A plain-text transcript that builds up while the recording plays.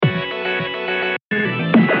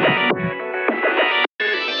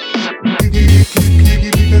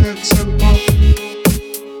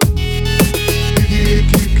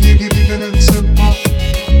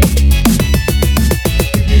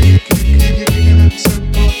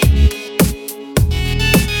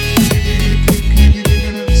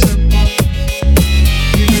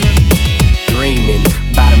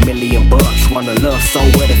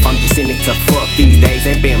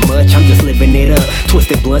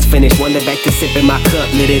once finished, wanted back to sipping my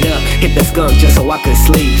cup, lit it up, hit the skunk just so I could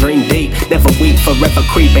sleep, dream deep, never weep, forever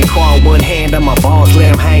creeping, crawl one hand on my balls,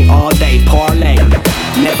 let them hang all day, parlay,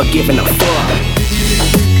 never giving a fuck.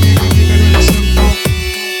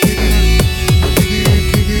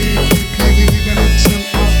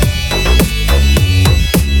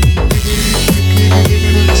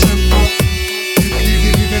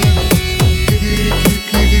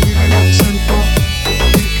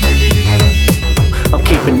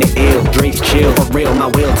 Keeping it ill, dreams chill, for real, my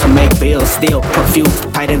will to make bills, still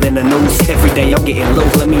confused, tighter than the noose, every day I'm getting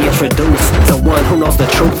loose, let me introduce someone who knows the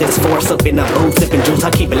truth, it's force up in the booth, sipping juice,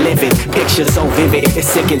 I keep it living, pictures so vivid, it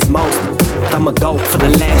sickens most, I'ma go for the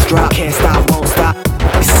last drop, can't stop, won't stop,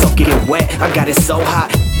 it's so getting wet, I got it so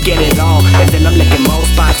hot, get it all, and then I'm licking more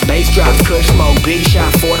spots, bass drops, kush smoke, big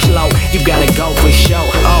shot, FORCELOK, you gotta go for show,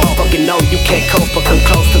 oh, fucking no, you can't cope, but come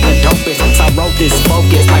close to the dopest, so I wrote this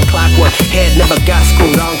focus like clockwork, head never got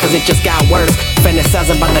screwed on, cause it just got worse,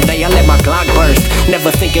 fantasizing about the day I let my Glock burst, never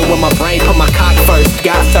thinking with my brain, put my cock first,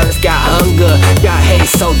 got thirst, got hunger, got hate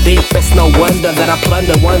so deep, it's no wonder that I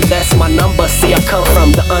plunder one, that's my number, see I come from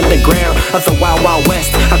the underground, of the wild wild west,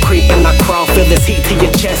 I creep and I crawl, feel this heat to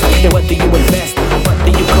your chest, and whether you